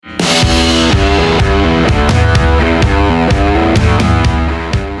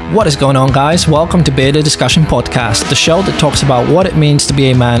What is going on, guys? Welcome to Bearded Discussion Podcast, the show that talks about what it means to be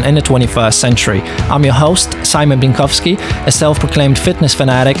a man in the 21st century. I'm your host, Simon Binkowski, a self-proclaimed fitness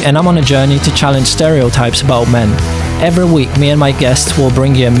fanatic, and I'm on a journey to challenge stereotypes about men. Every week, me and my guests will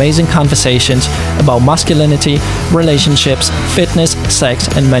bring you amazing conversations about masculinity, relationships, fitness, sex,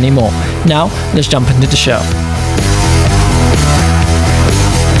 and many more. Now, let's jump into the show.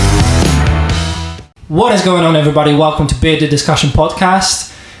 What is going on, everybody? Welcome to Bearded Discussion Podcast.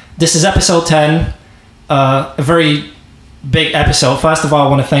 This is episode 10, a very big episode. First of all, I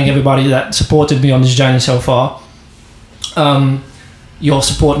want to thank everybody that supported me on this journey so far. Your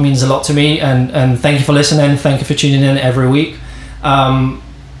support means a lot to me, and thank you for listening. Thank you for tuning in every week. And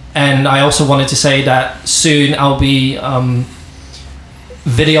I also wanted to say that soon I'll be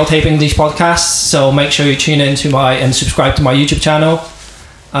videotaping these podcasts, so make sure you tune in and subscribe to my YouTube channel.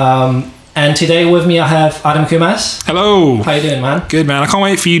 And today with me I have Adam Kumas. Hello. How you doing, man? Good, man. I can't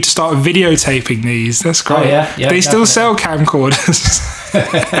wait for you to start videotaping these. That's great. Oh, yeah? Yeah, they definitely. still sell camcorders.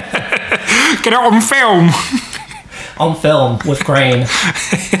 Get it on film. On film with grain. Get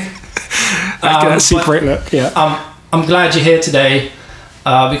that Super 8 look. Yeah. I'm glad you're here today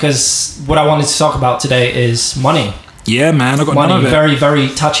because what I wanted to talk about today is money. Yeah, man. I got Money, none of it. very, very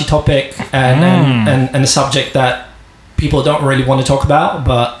touchy topic and a subject that people don't really want to talk about,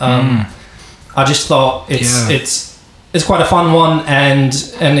 but I just thought it's quite a fun one, and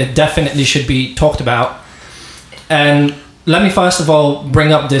it definitely should be talked about. And let me first of all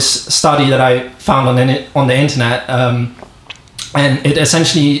bring up this study that I found on the internet, and it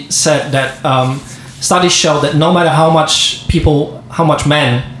essentially said that studies show that no matter how much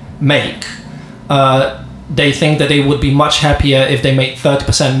men make, they think that they would be much happier if they made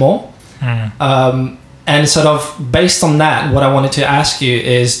 30% more. And sort of based on that, what I wanted to ask you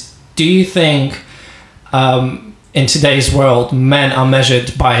is, do you think in today's world, men are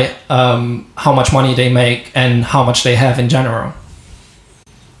measured by how much money they make and how much they have in general?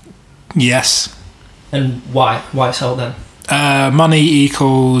 Yes. And why? Why so then? Money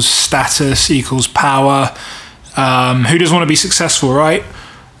equals status equals power. Who doesn't want to be successful, right?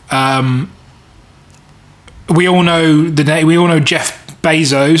 We all know Jeff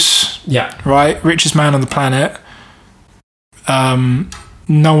Bezos, Yeah. right? Richest man on the planet.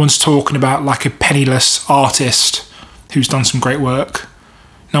 No one's talking about like a penniless artist who's done some great work.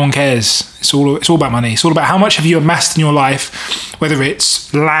 No one cares. It's all about money. It's all about how much have you amassed in your life, whether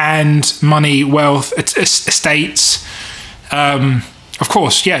it's land, money, wealth, estates. Of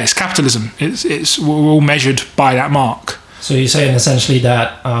course, yeah, it's capitalism. We're all measured by that mark. So you're saying essentially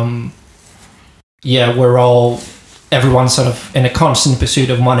that everyone's sort of in a constant pursuit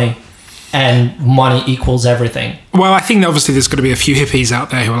of money, and money equals everything. Well, I think that obviously there's going to be a few hippies out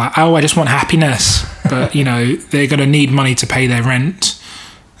there who are like, oh, I just want happiness. But, they're going to need money to pay their rent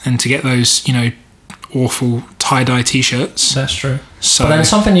and to get those, awful tie-dye T-shirts. That's true. So, but then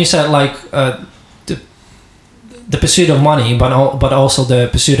something you said, like the pursuit of money, but also the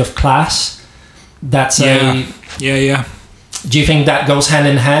pursuit of class. That's yeah. Do you think that goes hand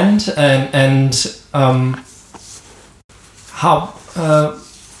in hand? And how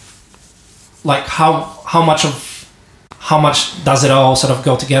much does it all sort of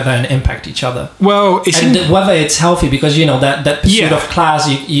go together and impact each other? Well, whether it's healthy, because that pursuit of class,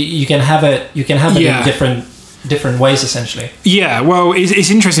 you can have it in different ways essentially. Yeah, well, it's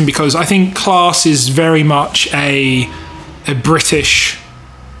interesting because I think class is very much a British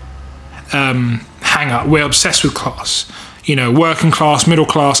hang-up. We're obsessed with class. Working class, middle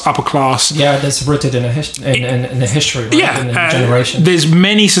class, upper class. Yeah, that's rooted in a history, right? Yeah, in a generation. There's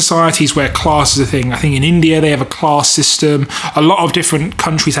many societies where class is a thing. I think in India they have a class system. A lot of different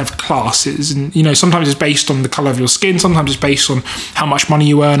countries have classes, and sometimes it's based on the color of your skin. Sometimes it's based on how much money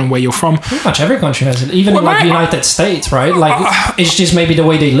you earn and where you're from. Pretty much every country has it, even in the United States, right? Like it's just maybe the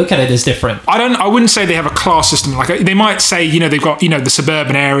way they look at it is different. I wouldn't say they have a class system. Like they might say, they've got the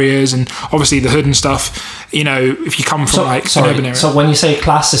suburban areas and obviously the hood and stuff. If you come from an urban area. So when you say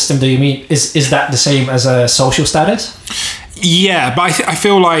class system, do you mean is that the same as a social status? Yeah, but I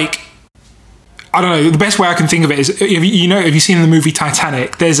feel like, I don't know, the best way I can think of it is, have you seen the movie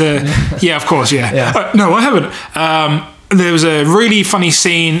Titanic? There's a yeah, of course, yeah. No, I haven't. There was a really funny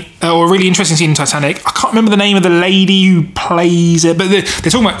scene, or a really interesting scene in Titanic. I can't remember the name of the lady who plays it, but they're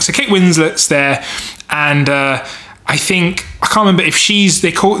talking about, so Kate Winslet's there, and I can't remember if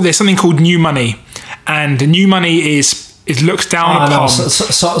there's something called New Money. And New Money is is looked down upon.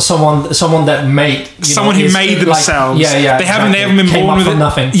 Someone that made someone who made themselves. They haven't been born with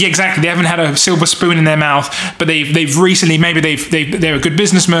nothing. Yeah, exactly. They haven't had a silver spoon in their mouth, but they've recently they're a good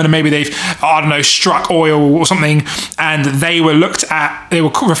businessman, and maybe they've struck oil or something, and they were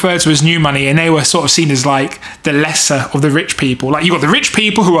referred to as new money, and they were sort of seen as like the lesser of the rich people. Like you got the rich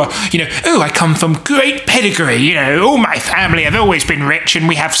people who are I come from great pedigree. All my family have always been rich, and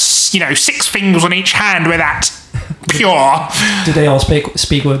we have 6 fingers on each hand. We're that pure. Do they all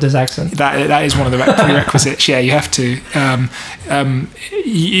speak with this accent? That is one of the prerequisites. Yeah, you have to.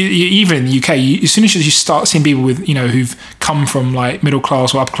 Even in the UK, as soon as you start seeing people with who've come from like middle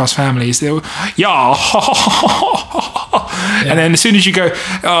class or upper class families, they'll and then as soon as you go,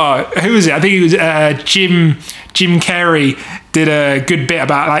 who was it? I think it was Jim Carrey did a good bit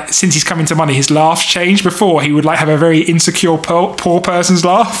about like since he's come into money, his laughs changed. Before he would like have a very insecure poor person's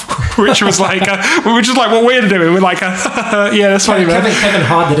laugh, which was like what we're doing. We're like yeah, that's funny. Kevin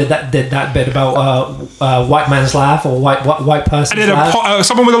Hart did that bit about white man's laugh or white person's laugh.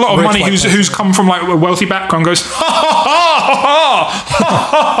 Someone with a lot of money who's come from like a wealthy background goes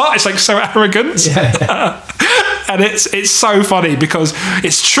it's like so arrogant. And it's so funny because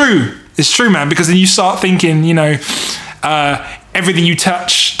it's true, man, because then you start thinking everything you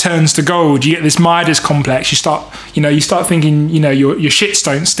touch turns to gold. You get this Midas complex. You start thinking your shits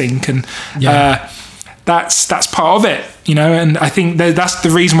don't stink, and that's part of it, and I think that's the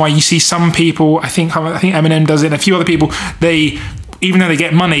reason why you see some people, I think Eminem does it, and a few other people, even though they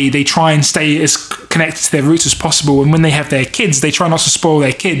get money, they try and stay as connected to their roots as possible. And when they have their kids, they try not to spoil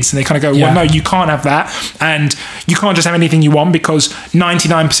their kids. And they kind of go, well, no, you can't have that. And you can't just have anything you want, because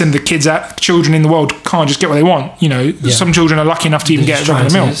 99% of the children in the world can't just get what they want. Some children are lucky enough to even get a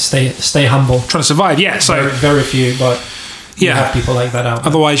meal. Stay humble. Trying to survive, yeah. So very few, but you have people like that out there.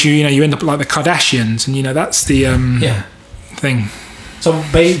 Otherwise, you end up like the Kardashians. And, that's the thing. So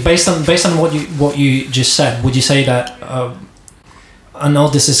based on what you just said, would you say that... I know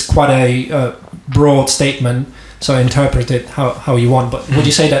this is quite a broad statement, so interpret it how you want, but would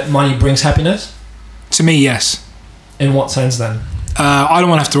you say that money brings happiness? To me, yes. In what sense then? I don't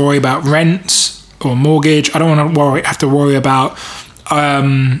want to have to worry about rent or mortgage. I don't want to have to worry about, if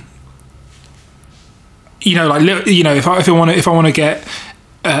I want to get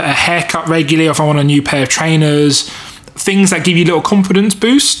a haircut regularly, or if I want a new pair of trainers, things that give you little confidence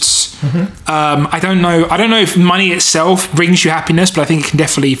boosts. I don't know if money itself brings you happiness, but I think it can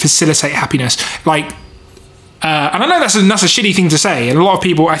definitely facilitate happiness. Like, and I know that's a shitty thing to say, and a lot of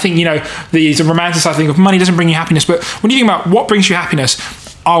people, I think, the romanticized thing of money doesn't bring you happiness, but when you think about what brings you happiness,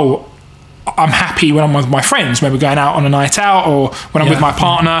 I'm happy when I'm with my friends, when we're going out on a night out, or when I'm with my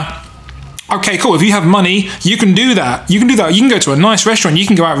partner. Okay, cool. If you have money, you can do that. You can go to a nice restaurant. You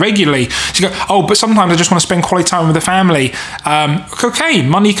can go out regularly. So you go, but sometimes I just want to spend quality time with the family. Okay,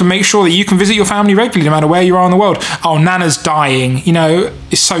 money can make sure that you can visit your family regularly, no matter where you are in the world. Oh, Nana's dying.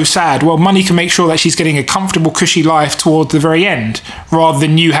 It's so sad. Well, money can make sure that she's getting a comfortable, cushy life towards the very end, rather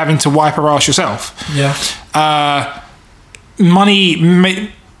than you having to wipe her ass yourself. Yeah. Money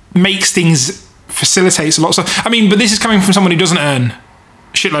makes things, facilitates a lot. So, but this is coming from someone who doesn't earn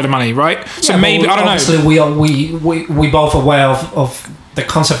shitload of money, right? So maybe I don't know. Obviously, we both aware of the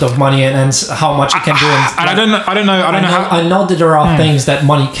concept of money and how much it can do. And I don't know how. I know that there are things that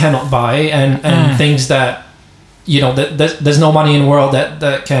money cannot buy, and things that there's no money in the world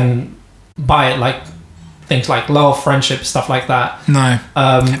that can buy it, like things like love, friendship, stuff like that. No.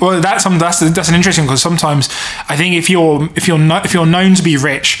 Well, that's an interesting, because sometimes I think if you're known to be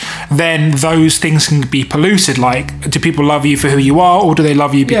rich, then those things can be polluted. Like, do people love you for who you are, or do they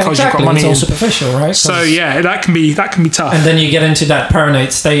love you because you've got money? It's all superficial, right? So that can be tough. And then you get into that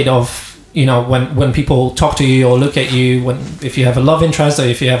paranoid state of when people talk to you or look at you, if you have a love interest or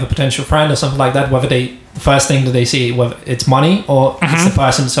if you have a potential friend or something like that, whether the first thing that they see, whether it's money or it's the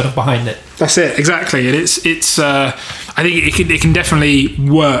person sort of behind it. That's it, exactly. And it's I think it can definitely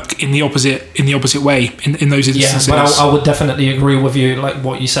work in the opposite way in those instances. Yeah, but I would definitely agree with you, like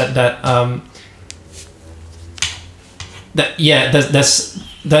what you said, that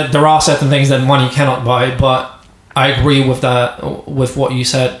there are certain things that money cannot buy, but I agree with what you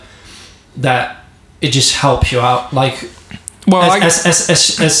said, that it just helps you out. Like, well, as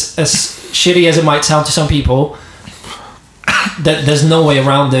shitty as it might sound to some people, that there's no way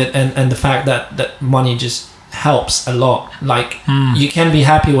around it, and the fact that money just helps a lot. Like, you can be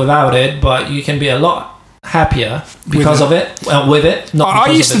happy without it, but you can be a lot happier because of it, with it, not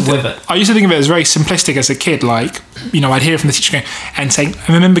because of it, with it. I used to think of it as very simplistic as a kid. Like, I'd hear from the teacher going and saying,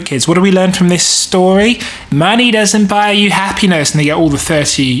 remember kids, what do we learn from this story? Money doesn't buy you happiness. And they get all the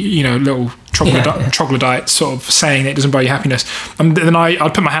 30, little troglodyte sort of saying it doesn't buy you happiness. And then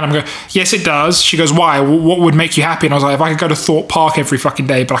I'd put my hand up and go, yes, it does. She goes, why? What would make you happy? And I was like, if I could go to Thorpe Park every fucking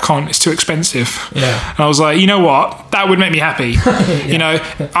day, but I can't, it's too expensive. Yeah. And I was like, you know what? That would make me happy. Yeah. You know,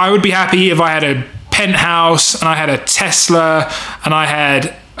 I would be happy if I had a penthouse and I had a Tesla and I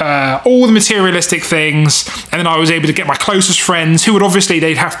had all the materialistic things, and then I was able to get my closest friends, who would obviously,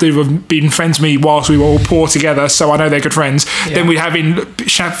 they'd have to have been friends with me whilst we were all poor together, so I know they're good friends. Yeah. Then we'd have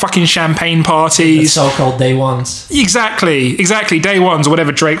fucking champagne parties. The so-called day ones. Exactly, day ones, or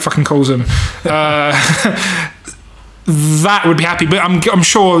whatever Drake fucking calls them. That would be happy, but I'm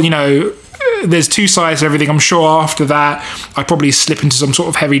sure, you know, there's two sides to everything. I'm sure after that I'd probably slip into some sort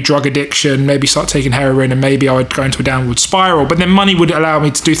of heavy drug addiction, maybe start taking heroin, and maybe I would go into a downward spiral, but then money would allow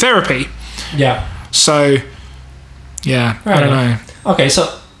me to do therapy. Yeah. So yeah, right. I don't know. Okay,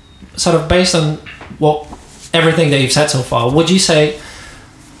 so sort of based on everything that you've said so far, would you say,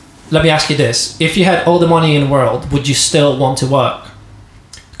 let me ask you this, if you had all the money in the world, would you still want to work?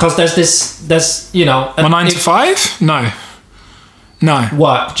 Because there's you know, my 9 to 5? No.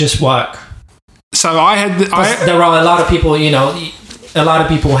 Just work. So there are a lot of people, you know,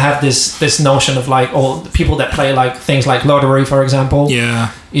 have this notion of like, or people that play like things like lottery, for example.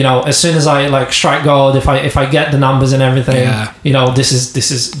 Yeah. You know, as soon as I like strike gold, if I get the numbers and everything, you know, this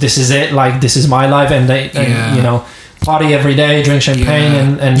is it. Like, this is my life, and you know, party every day, drink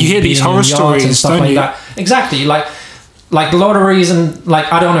champagne, and you hear these horror stories and stuff don't like you? that. Exactly, like lotteries, and like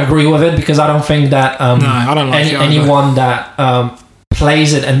I don't agree with it, because I don't think that no, I don't like anyone that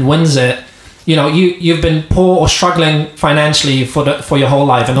plays it and wins it, you know, you've been poor or struggling financially for your whole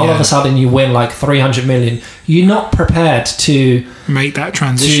life, and all of a sudden you win like 300 million. You're not prepared to make that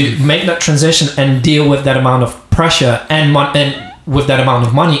transition and deal with that amount of pressure and with that amount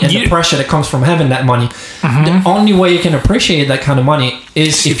of money and the pressure that comes from having that money. The only way you can appreciate that kind of money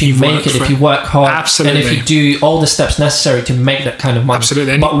is if you make it, if you work hard. Absolutely. And if you do all the steps necessary to make that kind of money.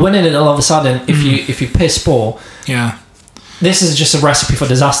 Absolutely. But winning it all of a sudden, if you piss poor, this is just a recipe for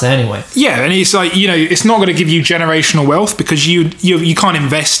disaster anyway. Yeah, and it's like, you know, it's not going to give you generational wealth, because you can't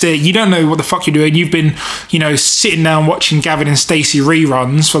invest it. You don't know what the fuck you're doing. You've been, you know, sitting down watching Gavin and Stacey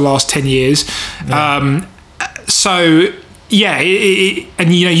reruns for the last 10 years. Yeah. So yeah,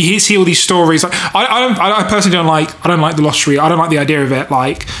 and you know, you see all these stories. Like, I personally don't like the lottery. I don't like the idea of it.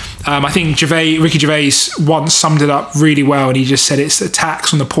 Like, I think Ricky Gervais once summed it up really well, and he just said it's a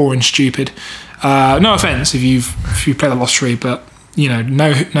tax on the poor and stupid. No offense if you play the lottery, but you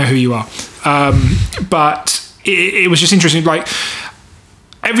know who you are. But it was just interesting. Like,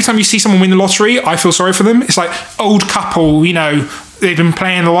 every time you see someone win the lottery, I feel sorry for them. It's like old couple, you know, they've been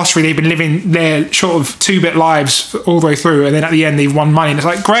playing the lottery, they've been living their sort of 2-bit lives all the way through, and then at the end they've won money, and it's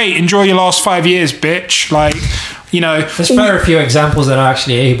like, great, enjoy your last 5 years, bitch. Like, you know, there's very few examples that are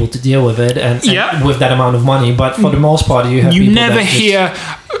actually able to deal with it and with that amount of money, but for the most part you never hear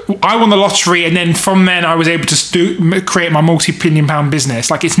I won the lottery and then from then I was able to create my multi-billion pound business.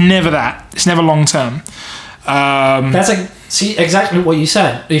 Like, it's never that. It's never long term. That's see exactly what you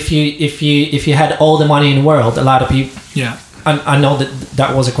said. If you had all the money in the world, a lot of people. Yeah. I know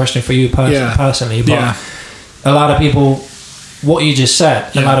that was a question for you personally, but a lot of people, what you just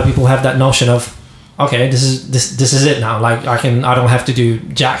said, a lot of people have that notion of, okay, this is it now. Like, I don't have to do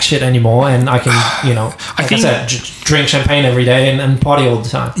jack shit anymore, and I can, you know, like I said, drink champagne every day and party all the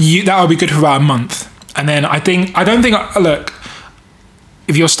time. That would be good for about a month, and then look,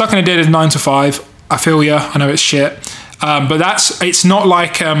 if you're stuck in a dead 9 to 5, I feel you. I know it's shit, but it's not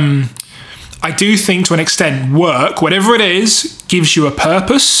like. I do think, to an extent, work, whatever it is, gives you a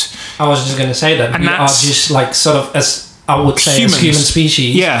purpose. I was just going to say that. And we are just like, sort of, as I would say, humans. As human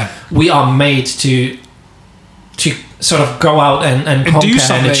species, we are made to sort of go out and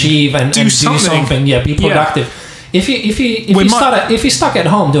conquer and achieve and do something. Yeah, be productive. Yeah. If you're stuck at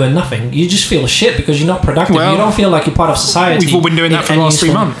home doing nothing, you just feel shit because you're not productive. You don't feel like you're part of society. We've all been doing that for the last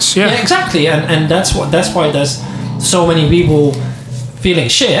 3 months. Yeah, exactly. And that's why there's so many people feeling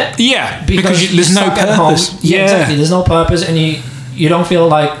shit. Yeah, because there's no purpose. Yeah, exactly. There's no purpose, and you don't feel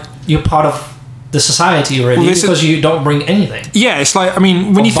like you're part of the society really, because you don't bring anything. Yeah, it's like, I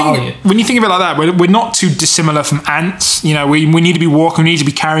mean, when you think of it like that, we're not too dissimilar from ants. You know, we need to be walking, we need to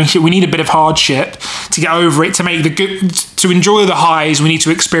be carrying shit, we need a bit of hardship to get over it, to make the good, to enjoy the highs. We need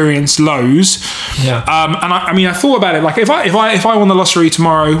to experience lows. Yeah. And I thought about it. Like, if I won the lottery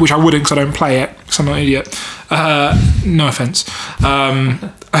tomorrow, which I wouldn't because I don't play it, because I'm not an idiot. No offense.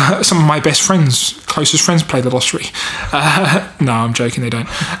 Some of my best friends, closest friends, play the lottery. No, I'm joking. They don't.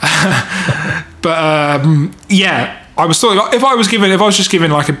 But yeah, I was thought, like, if I was just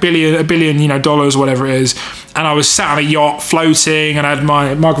given like a billion, you know, dollars, whatever it is, and I was sat on a yacht floating and I had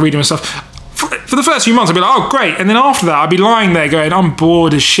my margarita and stuff, for the first few months, I'd be like, oh, great. And then after that, I'd be lying there going, I'm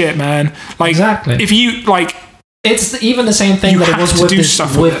bored as shit, man. Like, exactly. If you, like... It's even the same thing that it was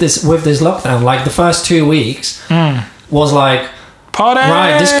with this lockdown. Like, the first 2 weeks was like... Party!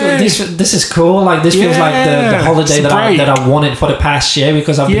 Right, this is cool. Like, this feels like the holiday that I wanted for the past year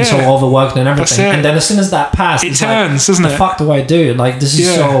because I've been so overworked and everything. And then as soon as that passed, it turns, doesn't it? The fuck do I do? Like, this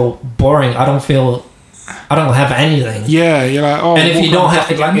is so boring. I don't have anything. Yeah, you're like, oh. And if you don't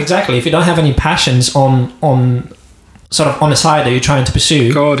have if you don't have any passions on sort of on the side that you're trying to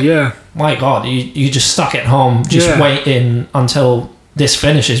pursue, my God, you just stuck at home, just waiting until this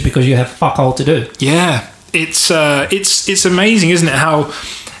finishes because you have fuck all to do. Yeah. It's amazing, isn't it?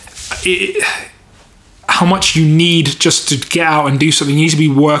 How much you need just to get out and do something. You need to be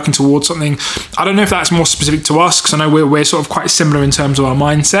working towards something. I don't know if that's more specific to us because I know we're sort of quite similar in terms of our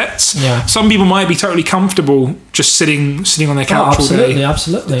mindsets. Yeah. Some people might be totally comfortable just sitting on their couch all day.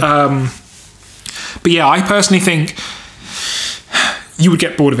 Absolutely. But yeah, I personally think you would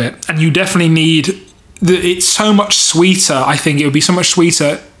get bored of it, and you definitely need. It's so much sweeter. I think it would be so much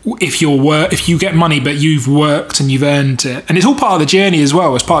sweeter if you get money but you've worked and you've earned it, and it's all part of the journey as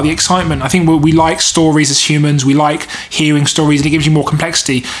well, as part of the excitement. I think we like stories as humans. We like hearing stories, and it gives you more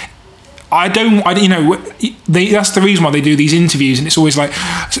complexity. That's the reason why they do these interviews, and it's always like,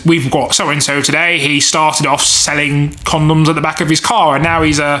 we've got so and so today. He started off selling condoms at the back of his car, and now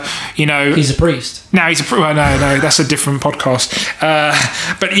he's a priest. Now he's no, that's a different podcast.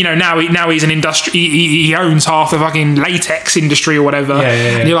 But now he's an industry. He owns half the fucking latex industry or whatever.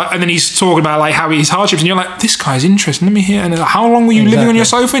 Yeah. And you're like, and then he's talking about like how his hardships, and you're like, this guy's interesting. Let me hear. And how long were you living on your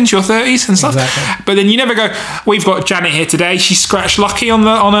sofa into your 30s and stuff? Exactly. But then you never go. We've got Janet here today. She scratched lucky on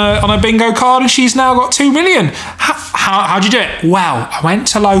a bingo card, and she's now got 2 million. How'd you do it? Well, I went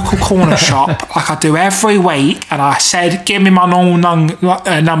to local corner shop like I do every week, and I said, give me my normal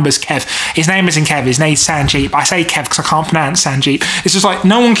numbers, Kev. His name isn't Kev, his name's Sanjeet. I say Kev because I can't pronounce Sanjeet. It's just like,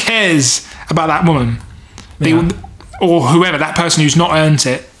 no one cares about that woman. Or whoever, that person who's not earned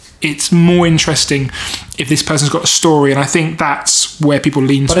it. It's more interesting if this person's got a story, and I think that's where people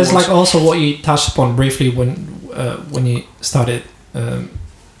lean towards. But it's like also what you touched upon briefly when you started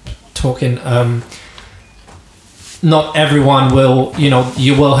talking. Not everyone will,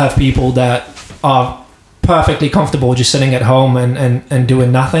 you will have people that are perfectly comfortable just sitting at home and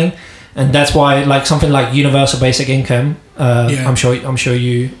doing nothing, and that's why like something like universal basic income. I'm sure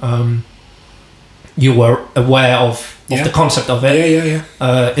you were aware of the concept of it.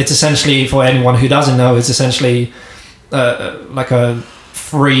 Yeah. It's essentially, for anyone who doesn't know, it's essentially like a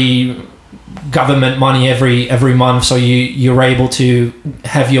free government money every month, so you're able to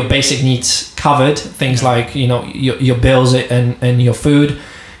have your basic needs covered, things like your bills and your food,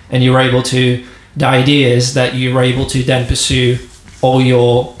 and you're able to, the idea is that you're able to then pursue all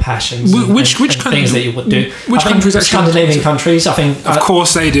your passions and things that you would do. Which countries actually? Scandinavian countries, I think. Of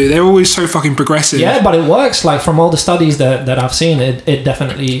course they do. They're always so fucking progressive. Yeah, but it works. Like from all the studies that I've seen, it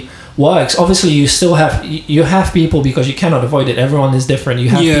definitely works. Obviously, you still have people, because you cannot avoid it. Everyone is different. You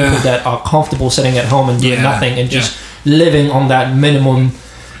have people that are comfortable sitting at home and doing nothing and just living on that minimum.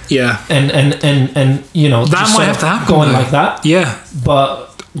 Yeah. And that might have to happen. Going like that. Yeah. But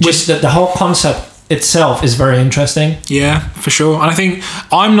just the whole concept itself is very interesting. Yeah, for sure. And I think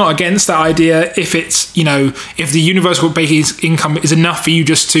I'm not against that idea if it's, if the universal basic income is enough for you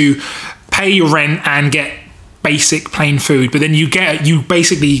just to pay your rent and get basic plain food, but then you go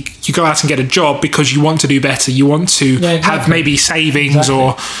out and get a job because you want to do better. You want to have maybe savings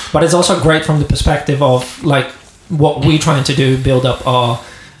or... But it's also great from the perspective of like what we're trying to do, build up our,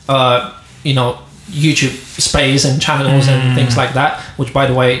 YouTube space and channels and things like that, which by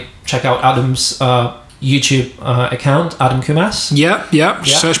the way, check out Adam's YouTube account, Adam Kumas. Yeah.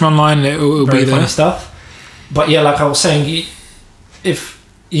 Search me online, it'll be there. Very funny stuff. But yeah, like I was saying, if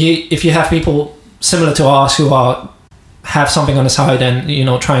you have people similar to us who have something on the side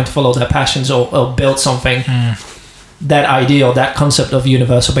and trying to follow their passions or build something, that idea or that concept of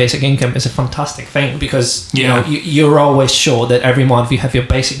universal basic income is a fantastic thing, because you're always sure that every month you have your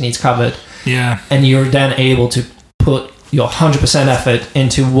basic needs covered. Yeah. And you're then able to put your 100% effort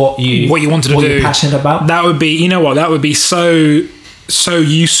into what you wanted to do, you're passionate about. That would be, that would be so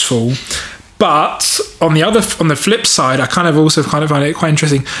useful. But on the flip side, I kind of find it quite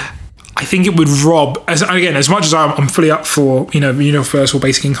interesting. I think it would rob, as much as I'm fully up for universal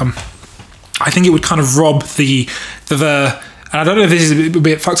basic income, I think it would kind of rob the and I don't know if this is a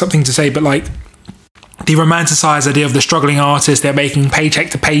bit fucked up thing to say, but like the romanticized idea of the struggling artist, they're making paycheck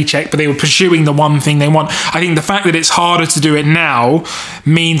to paycheck, but they were pursuing the one thing they want. I think the fact that it's harder to do it now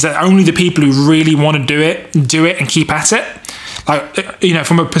means that only the people who really want to do it and keep at it. like, you know,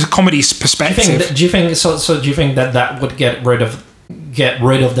 from a comedy perspective. Do you think that would get rid of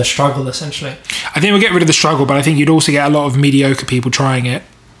the struggle, essentially? I think it would get rid of the struggle, but I think you'd also get a lot of mediocre people trying it.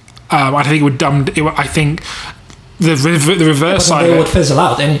 I think I think the reverse side of it would fizzle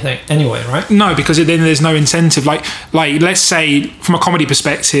out anyway, right? No, because then there's no incentive. Like let's say from a comedy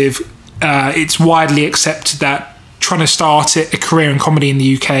perspective, it's widely accepted that trying to start a career in comedy in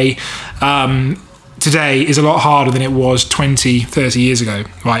the UK today is a lot harder than it was 20, 30 years ago,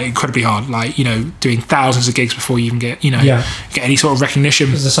 right? Incredibly hard, like, you know, doing thousands of gigs before you even get, you know, get any sort of recognition.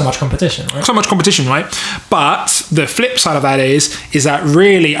 Because there's so much competition, right? So much competition, right? But the flip side of that is that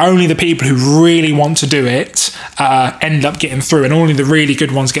really only the people who really want to do it end up getting through, and only the really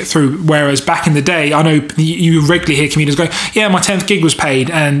good ones get through. Whereas back in the day, I know you regularly hear comedians go, yeah, my 10th gig was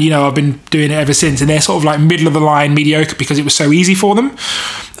paid, and, you know, I've been doing it ever since, and they're sort of like middle of the line mediocre because it was so easy for them.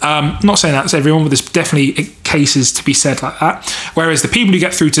 Not saying that's everyone, but there's definitely cases to be said like that. Whereas the people who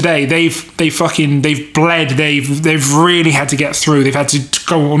get through today, they've bled, they've really had to get through. They've had to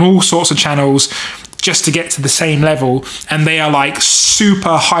go on all sorts of channels just to get to the same level, and they are like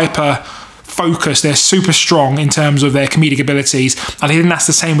super hyper focused. They're super strong in terms of their comedic abilities, and I think that's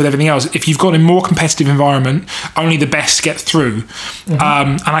the same with everything else. If you've got a more competitive environment, only the best get through. And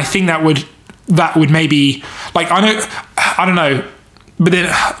I think that would maybe, like, I don't know. But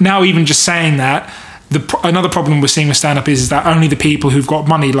then now, even just saying that, another problem we're seeing with stand-up is that only the people who've got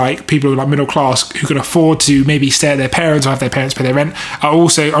money, like people who are like middle class, who can afford to maybe stay at their parents or have their parents pay their rent, are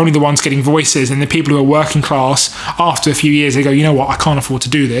also only the ones getting voices. And the people who are working class, after a few years, they go, you know what, I can't afford to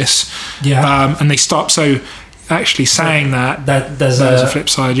do this. Yeah. And they stop. So actually saying that there's a flip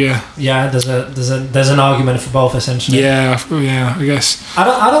side. Yeah, there's an argument for both, essentially. Yeah, I guess.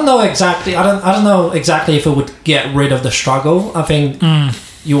 I don't know exactly. I don't know exactly if it would get rid of the struggle. I think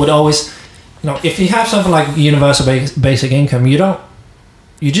you would always, you know, if you have something like universal basic income, you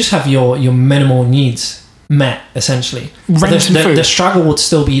just have your minimal needs met, essentially. Rent and food. The struggle would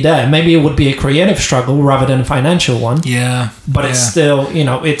still be there. Maybe it would be a creative struggle rather than a financial one. Yeah. But it's still, you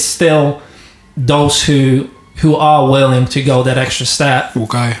know, it's still those who are willing to go that extra step will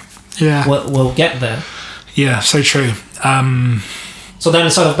go. Yeah. Will get there. Yeah, so true. So then,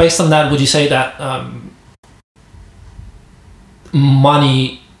 sort of based on that, would you say that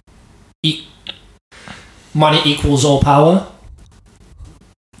money equals all power?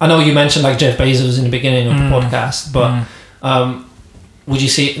 I know you mentioned like Jeff Bezos in the beginning of the podcast, but would you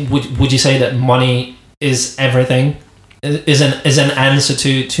say that money is everything? Is an answer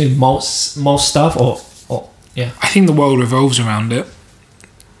to most stuff, or yeah? I think the world revolves around it.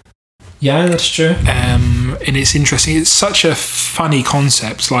 Yeah, that's true. And it's interesting. It's such a funny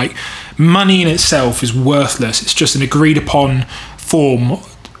concept. Like, money in itself is worthless. It's just an agreed upon form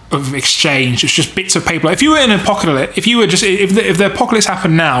of exchange. It's just bits of paper. Like, if you were in an apocalypse, if the apocalypse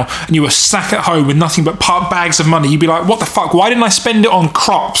happened now and you were stuck at home with nothing but bags of money, you'd be like, what the fuck? Why didn't I spend it on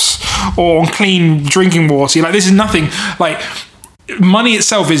crops or on clean drinking water? You're like, this is nothing. Like, money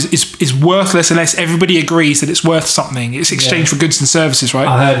itself is worthless unless everybody agrees that it's worth something. It's exchanged for goods and services, right?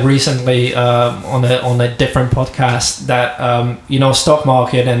 I heard recently on a different podcast that stock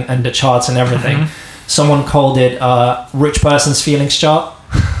market and the charts and everything. Someone called it rich person's feelings chart.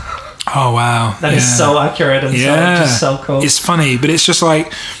 Oh wow, that is so accurate and just so cool. It's funny, but it's just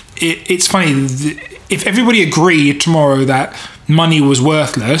like it's funny if everybody agreed tomorrow that money was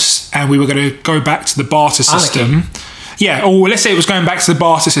worthless and we were going to go back to the barter system. Yeah, or let's say it was going back to the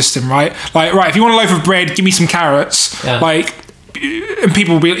barter system, right? Like, right, if you want a loaf of bread, give me some carrots. Yeah. Like, and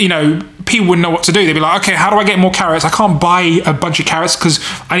people will be, people wouldn't know what to do. They'd be like, okay, how do I get more carrots? I can't buy a bunch of carrots because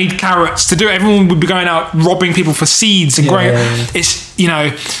I need carrots to do it. Everyone would be going out robbing people for seeds and growing. It's,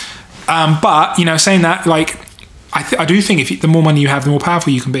 but, saying that, like, I do think the more money you have, the more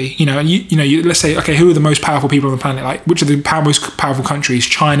powerful you can be. And let's say, okay, who are the most powerful people on the planet? Like, which are the most powerful countries?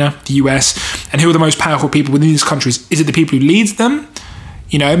 China, the US, and who are the most powerful people within these countries? Is it the people who leads them?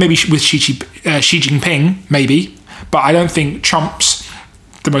 Maybe with Xi Jinping, maybe, but I don't think Trump's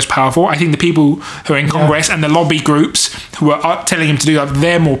the most powerful. I think the people who are in Congress and the lobby groups who are telling him to do that,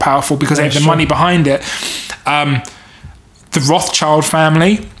 they're more powerful because they have the money behind it. The Rothschild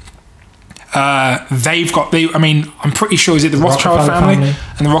family. I'm pretty sure, is it the Rothschild family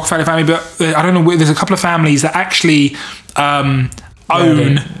and the Rockefeller family, but I don't know, there's a couple of families that actually own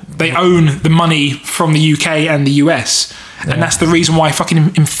the money from the UK and the US. And that's the reason why fucking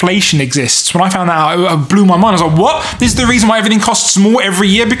inflation exists. When I found that out, it blew my mind. I was like, what? This is the reason why everything costs more every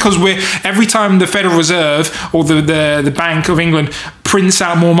year? Because every time the Federal Reserve or the Bank of England prints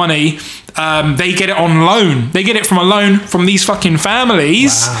out more money. They get it on loan. They get it from a loan from these fucking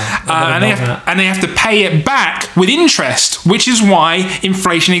families, and they have to pay it back with interest, which is why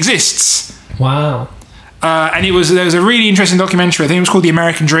inflation exists. Wow. And there was a really interesting documentary. I think it was called The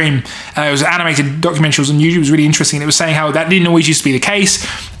American Dream. It was an animated documentary. It was on YouTube. It was really interesting. It was saying how that didn't always used to be the case,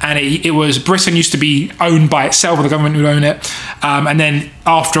 and it was Britain used to be owned by itself, or the government would own it, and then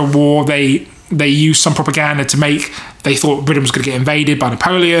after a war they used some propaganda to make. They thought Britain was going to get invaded by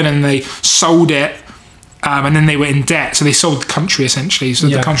Napoleon, and they sold it, and then they were in debt, so they sold the country essentially, so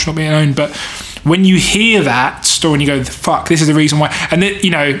the country not being owned. But when you hear that story and you go, fuck, this is the reason why, and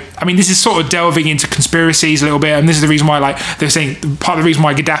this is sort of delving into conspiracies a little bit, and this is the reason why, like, they're saying part of the reason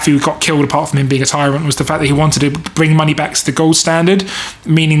why Gaddafi got killed, apart from him being a tyrant, was the fact that he wanted to bring money back to the gold standard,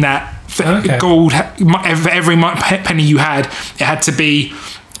 meaning that gold, every penny you had, it had to be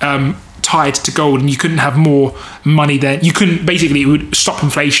tied to gold, and you couldn't have more money than you couldn't. Basically, it would stop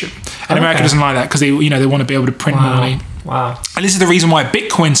inflation, and America doesn't like that because they want to be able to print more money. Wow. And this is the reason why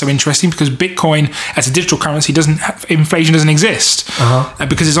Bitcoin's so interesting, because Bitcoin as a digital currency inflation doesn't exist,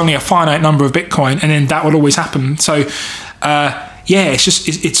 because there's only a finite number of Bitcoin, and then that will always happen. So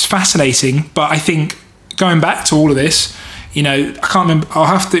it's fascinating. But I think going back to all of this, I can't remember. I'll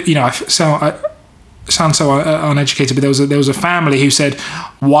have to, I sound so uneducated, but there was a family who said,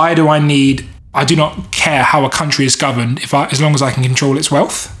 why do I do not care how a country is governed as long as I can control its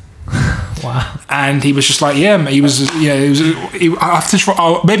wealth. Wow. And he was just like, maybe we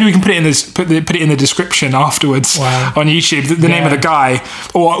can put it in the description afterwards on YouTube, the name of the guy,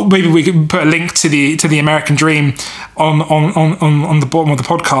 or maybe we can put a link to the American Dream on the bottom of the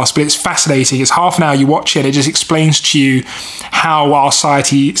podcast. But it's fascinating. It's half an hour. You watch it. It just explains to you how our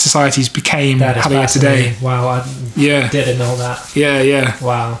societies became how they are today. Wow, I didn't know that. Yeah.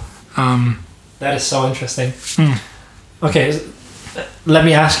 Wow. That is so interesting. Okay. Let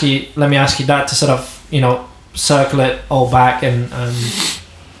me ask you that to sort of circle it all back, and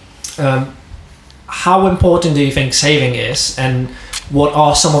how important do you think saving is, and what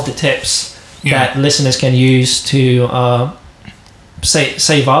are some of the tips that listeners can use to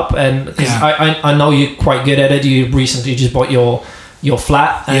save up? And because I know you're quite good at it. You recently just bought your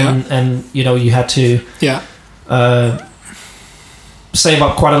flat, and you had to save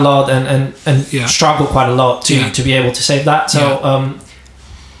up quite a lot and struggle quite a lot to be able to save that. So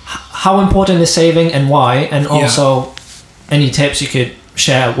how important is saving, and why? And also any tips you could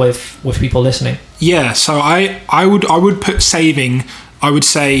share with people listening? So I would put saving,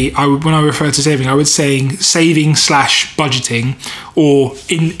 when I refer to saving, I would say saving / budgeting, or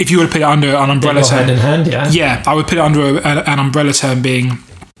if you were to put it under an umbrella term, hand in hand. I would put it under an umbrella term being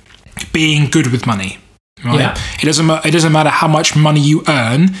good with money. Right? Yeah. It doesn't matter how much money you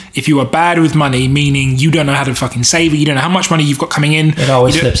earn. If you are bad with money, meaning you don't know how to fucking save it, you don't know how much money you've got coming in. It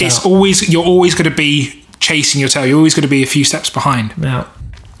always slips out. You're always going to be chasing your tail. You're always going to be a few steps behind. Yeah.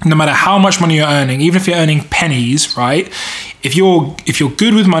 No matter how much money you're earning, even if you're earning pennies, right? If you're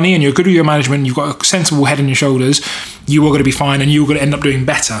good with money and you're good with your management, you've got a sensible head on your shoulders, you are going to be fine, and you're going to end up doing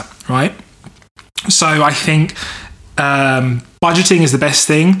better, right? So I think budgeting is the best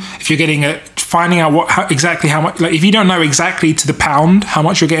thing. If you're finding out exactly how much, like if you don't know exactly to the pound how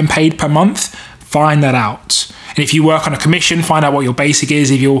much you're getting paid per month, find that out. And if you work on a commission, find out what your basic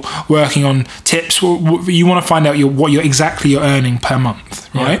is. If you're working on tips, you want to find out what you're exactly earning per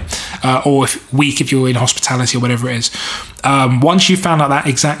month, right? Or week if you're in hospitality or whatever it is. Once you've found out that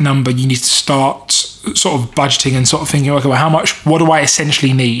exact number, you need to start sort of budgeting and sort of thinking, okay, well, what do I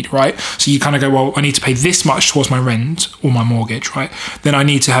essentially need, right? So you kind of go, well, I need to pay this much towards my rent or my mortgage, right? Then I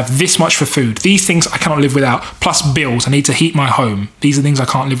need to have this much for food. These things I cannot live without, plus bills. I need to heat my home. These are things I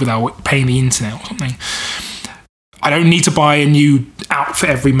can't live without, paying the internet or something. I don't need to buy a new outfit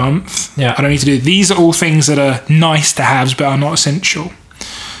every month. I don't need to do. These are all things that are nice to have, but are not essential.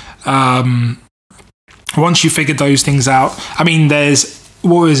 Once you figured those things out, I mean,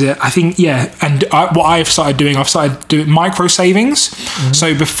 what is it? I think, and what I've started doing micro savings. Mm-hmm.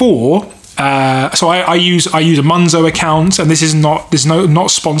 So before, I use a Monzo account, and there's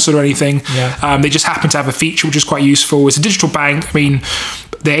not sponsored or anything. They just happen to have a feature which is quite useful. It's a digital bank. I mean,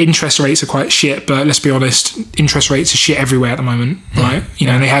 their interest rates are quite shit, but let's be honest, interest rates are shit everywhere at the moment, right?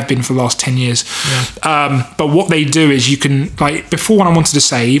 And they have been for the last 10 years. But what they do is you can, like, before when I wanted to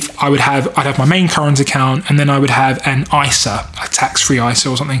save, I'd have my main current account, and then I would have an ISA, a tax-free ISA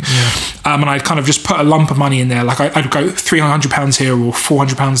or something. And I'd kind of just put a lump of money in there. Like I'd go £300 here or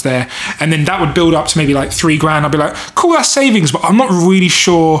 £400 there. And then that would build up to maybe like $3,000. I'd be like, cool, that's savings, but I'm not really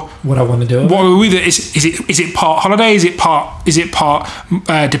sure what I want to do. What with it is it part holiday? Is it part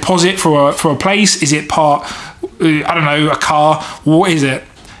deposit for a place? Is it part I don't know, a car. What is it?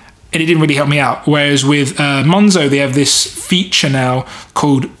 And it didn't really help me out. Whereas with Monzo, they have this feature now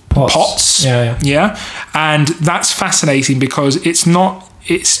called pots. Yeah. And that's fascinating because it's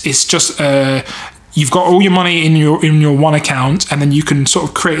just you've got all your money in your one account, and then you can sort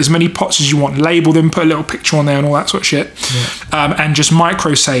of create as many pots as you want, label them, put a little picture on there and all that sort of shit. And just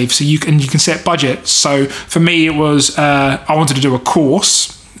micro save, so you can set budgets. So for me, it was I wanted to do a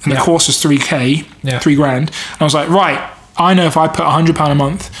course, and the course was $3,000, $3,000. And I was like, right, I know if I put £100 a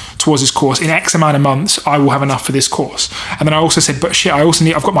month towards this course, in X amount of months, I will have enough for this course. And then I also said, but shit,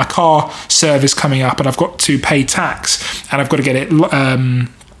 I've got my car service coming up, and I've got to pay tax, and I've got to get it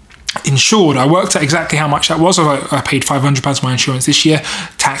insured. I worked out exactly how much that was. I paid £500 for my insurance this year.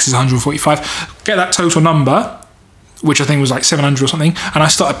 Tax is £145. Get that total number, which I think was like 700 or something, and I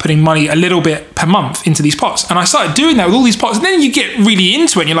started putting money a little bit per month into these pots. And I started doing that with all these pots, and then you get really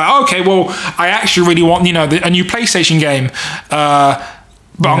into it, and you're like, okay, well, I actually really want, a new PlayStation game,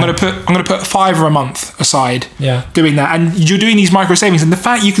 but I'm gonna put £5 a month aside, doing that. And you're doing these micro savings, and the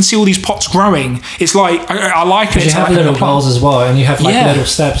fact you can see all these pots growing, it's like I like it. You have little goals as well, and you have little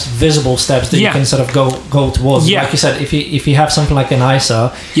steps, visible steps that you can sort of go towards. Like you said, if you have something like an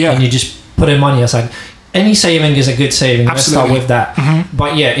ISA, and you just put in money aside. Any saving is a good saving. Absolutely. Let's start with that.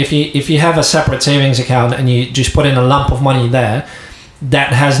 But if you have a separate savings account and you just put in a lump of money there,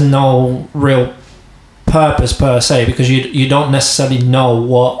 that has no real purpose per se, because you don't necessarily know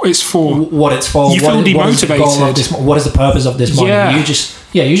what it's for. You feel demotivated. What is the purpose of this money? You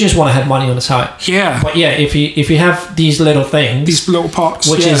just want to have money on the side. But if you have these little things, these little pots,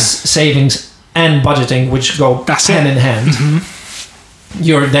 which is savings and budgeting, which go hand in hand.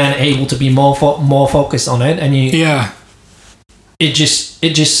 You're then able to be more focused on it, and it just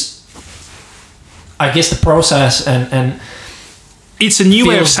I guess the process and it's a new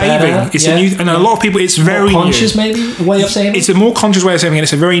way of saving. It's a new, and a lot of people, it's very more conscious new. Maybe way of saving. It's a more conscious way of saving, and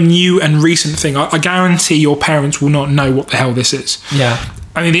it's a very new and recent thing. I guarantee your parents will not know what the hell this is.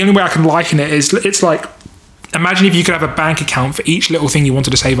 I mean, the only way I can liken it is, it's like, imagine if you could have a bank account for each little thing you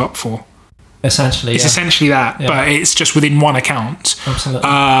wanted to save up for. Essentially, it's essentially that, but it's just within one account. Absolutely.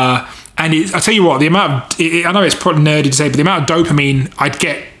 And I tell you what, the amount of, I know it's probably nerdy to say, but the amount of dopamine I'd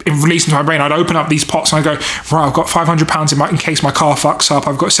get released into my brain, I'd open up these pots and I'd go, right, I've got £500 in case my car fucks up.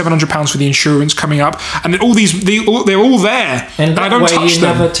 I've got £700 for the insurance coming up, and all these, they're all there, and I don't touch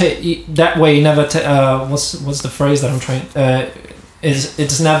them. That way, you never. What's the phrase that I'm trying?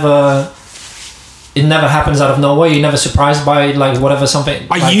 It never happens out of nowhere. You're never surprised by whatever something.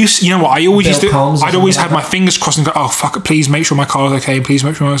 I'd always have my fingers crossed and go, oh fuck it, please make sure my car's okay. Please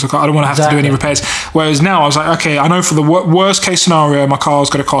make sure my car's okay. I don't want to have to do any repairs. Whereas now I was like, okay, I know for the worst case scenario, my car's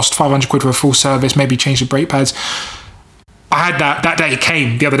going to cost £500 for a full service, maybe change the brake pads. I had that day. It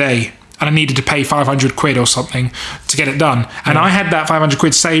came the other day, and I needed to pay £500 or something to get it done. And I had that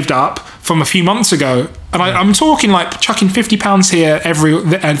 £500 saved up from a few months ago. And I'm talking like chucking £50 here and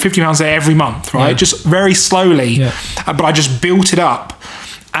 £50 there every month, right? Just very slowly. But I just built it up,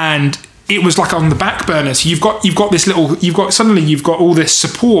 and it was like on the back burner. So you've got all this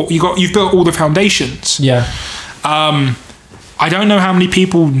support. You've built all the foundations. I don't know how many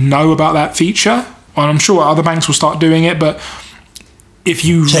people know about that feature, and I'm sure other banks will start doing it, but if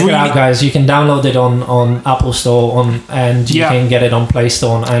you check it out, guys, you can download it on Apple Store and you can get it on Play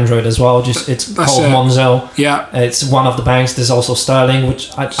Store on Android as well. It's called Monzo. It's one of the banks. There's also Sterling,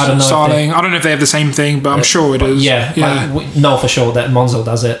 which I don't know. Sterling. I don't know if they have the same thing, but I'm sure it is. We know for sure that Monzo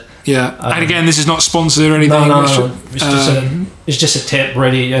does it. And again, this is not sponsored or anything. No. It's just a tip,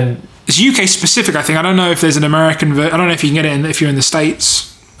 really, and it's UK specific. I think. I don't know if there's an American. I don't know if you can get it if you're in the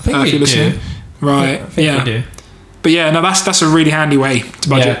States. I think if you're listening. Right. I think we do. But that's a really handy way to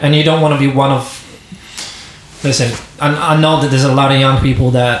budget. And you don't want to be one of. Listen, I know that there's a lot of young people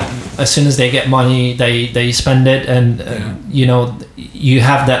that as soon as they get money, they spend it, and you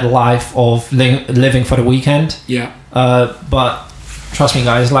have that life of living for the weekend. But trust me,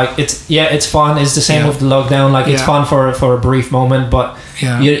 guys, it's fun. It's the same with the lockdown. It's fun for a brief moment, but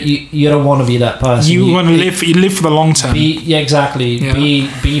you don't want to be that person. You want to live. You live for the long term. Exactly.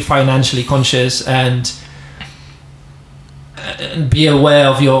 Be financially conscious and be aware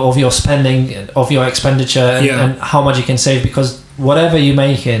of your spending, of your expenditure, and how much you can save, because whatever you're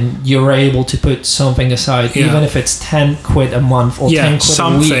making, you're able to put something aside, even if it's £10 a month or £10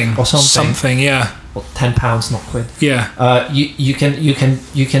 a week or something. Well, £10, not quid.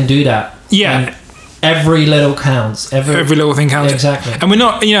 You can do that. And every little counts. Every little thing counts. Exactly. And we're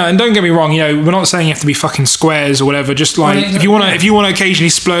not, and don't get me wrong, we're not saying you have to be fucking squares or whatever. Just if you want to occasionally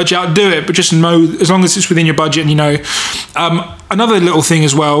splurge out, do it. But just know, as long as it's within your budget, and another little thing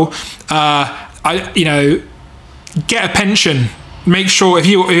as well. get a pension. Make sure I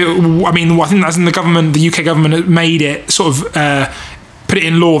think that's in the government. The UK government made it sort of put it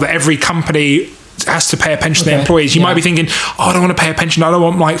in law that every company has to pay a pension to their employees. You might be thinking, I don't want to pay a pension. I don't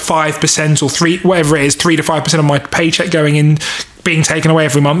want like 5% or 3%, whatever it is, 3 to 5% of my paycheck going in, being taken away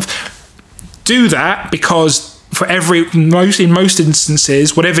every month. Do that, because in most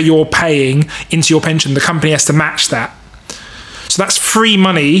instances, whatever you're paying into your pension, the company has to match that. So that's free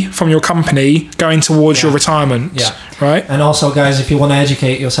money from your company going towards your retirement, right? And also, guys, if you want to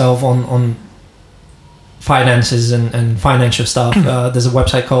educate yourself on finances and financial stuff, there's a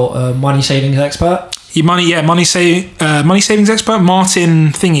website called Money Savings Expert. Money Savings Expert,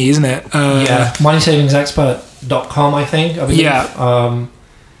 Martin thingy, isn't it? moneysavingsexpert.com, I believe. Yeah.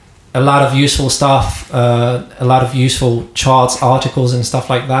 A lot of useful stuff, a lot of useful charts, articles, and stuff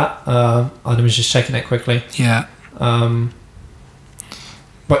like that. I was just checking it quickly. Yeah.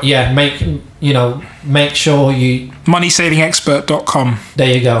 But yeah, make sure you... MoneySavingExpert.com.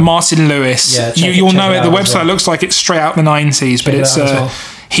 There you go. Martin Lewis. Yeah, you'll know it. The website looks like it's straight out the 90s, but it's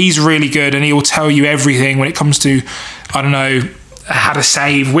he's really good, and he will tell you everything when it comes to, I don't know, how to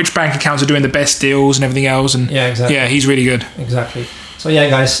save, which bank accounts are doing the best deals and everything else. And yeah, exactly. Yeah, he's really good. Exactly. So yeah,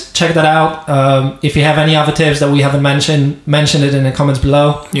 guys, check that out. If you have any other tips that we haven't mention it in the comments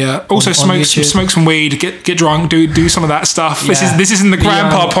below. Yeah. Also, smoke some weed, get drunk, do some of that stuff. Yeah. This isn't the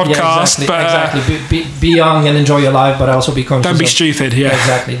Grandpa podcast, exactly. Be young and enjoy your life, but also be conscious. Don't be stupid. Yeah.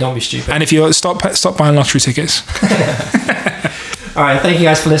 Exactly. Don't be stupid. And if you stop buying lottery tickets. All right. Thank you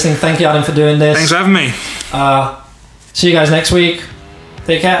guys for listening. Thank you, Adam, for doing this. Thanks for having me. See you guys next week.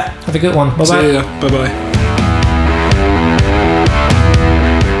 Take care. Have a good one. Bye bye. See ya. Bye bye.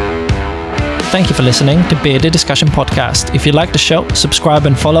 Thank you for listening to Bearded Discussion Podcast. If you like the show, subscribe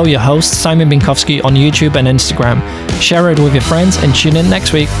and follow your host Simon Binkowski on YouTube and Instagram. Share it with your friends and tune in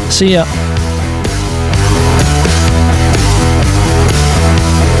next week. See ya.